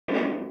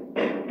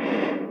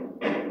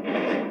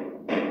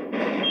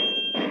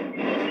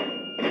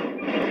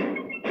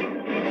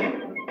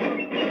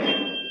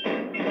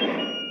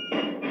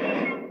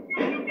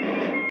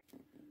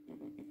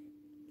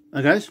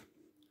Hi guys,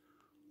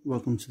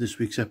 welcome to this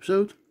week's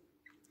episode.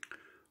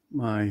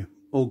 My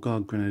Old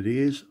Guard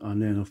Grenadiers are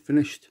nearly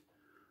finished.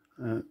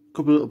 A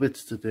couple of little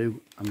bits to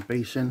do. I'm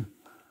basing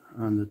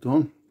and they're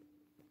done.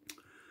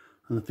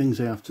 And the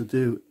things I have to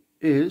do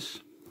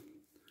is,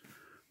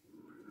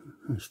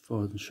 let's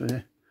forward and show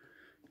you.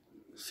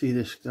 See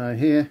this guy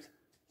here,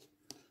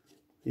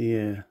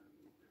 the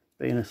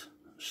bayonet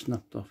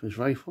snapped off his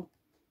rifle,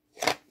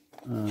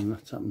 and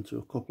that's happened to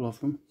a couple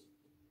of them.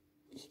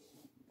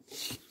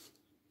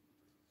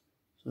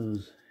 So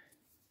there's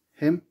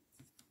him,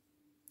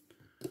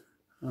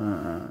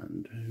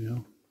 and there we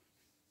go.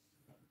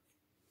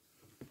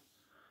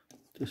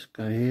 This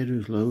guy here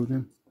who's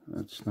loading,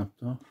 that's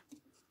snapped off.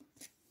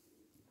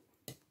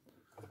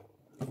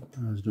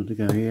 There's another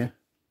guy here,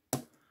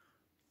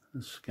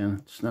 that's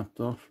again snapped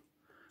off.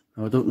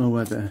 Now I don't know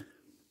whether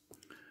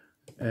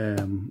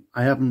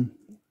I haven't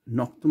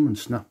knocked them and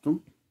snapped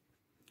them,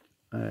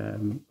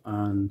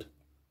 and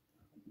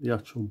the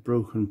actual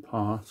broken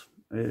part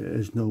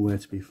is nowhere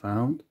to be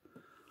found,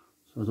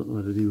 so I don't know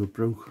whether they were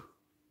broke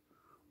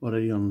or are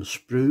they on the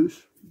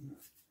sprues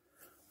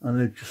and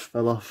they just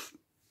fell off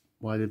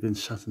while they've been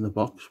sat in the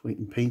box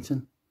waiting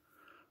painting.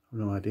 I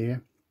have no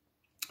idea.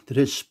 There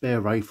is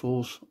spare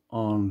rifles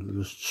on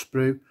the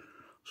sprue,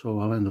 so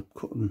I'll end up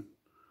cutting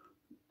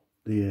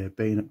the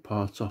bayonet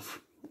parts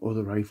off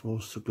other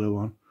rifles to glue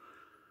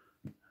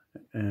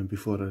on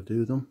before I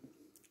do them.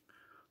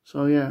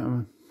 So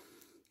yeah,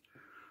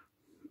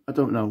 I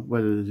don't know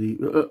whether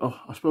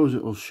I suppose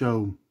it will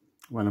show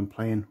when I'm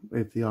playing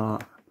if they are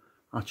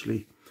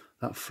actually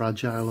that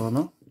fragile or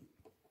not.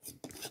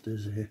 So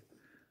there's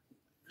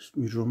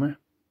my drummer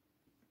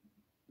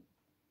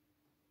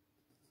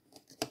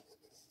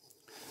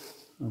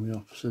and the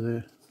officer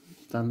there,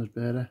 standard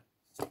bearer.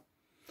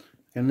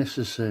 And this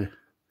is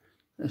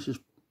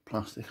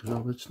plastic as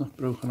well. It's not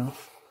broken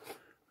off,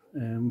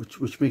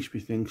 which makes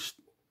me think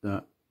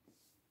that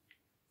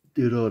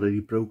they're already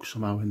broke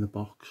somehow in the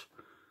box.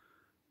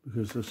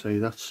 Because I say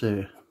that's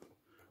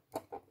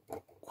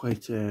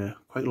quite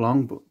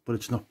long, but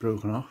it's not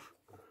broken off.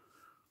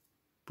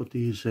 But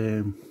these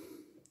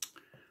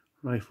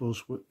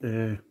rifles with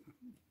the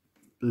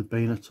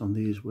bayonets on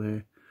these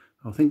were,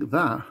 I think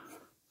that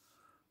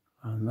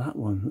and that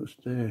one that was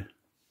there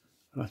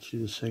are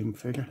actually the same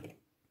figure.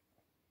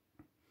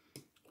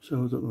 So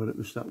I don't know whether it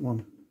was that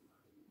one,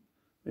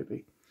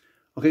 maybe.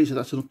 Okay, so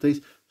that's an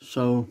update.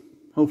 So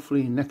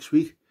hopefully next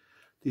week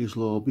these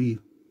will all be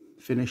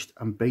finished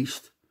and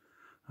based.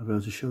 I'll be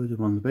able to show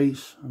them on the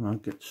base, and I'll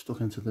get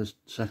stuck into the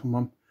second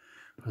one.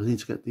 I need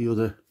to get the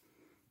other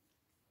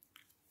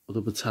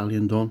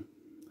battalion done,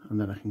 and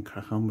then I can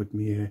crack on with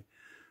my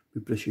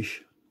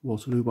British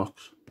Waterloo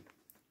box.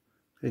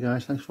 Okay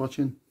guys, thanks for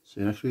watching.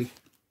 See you next week.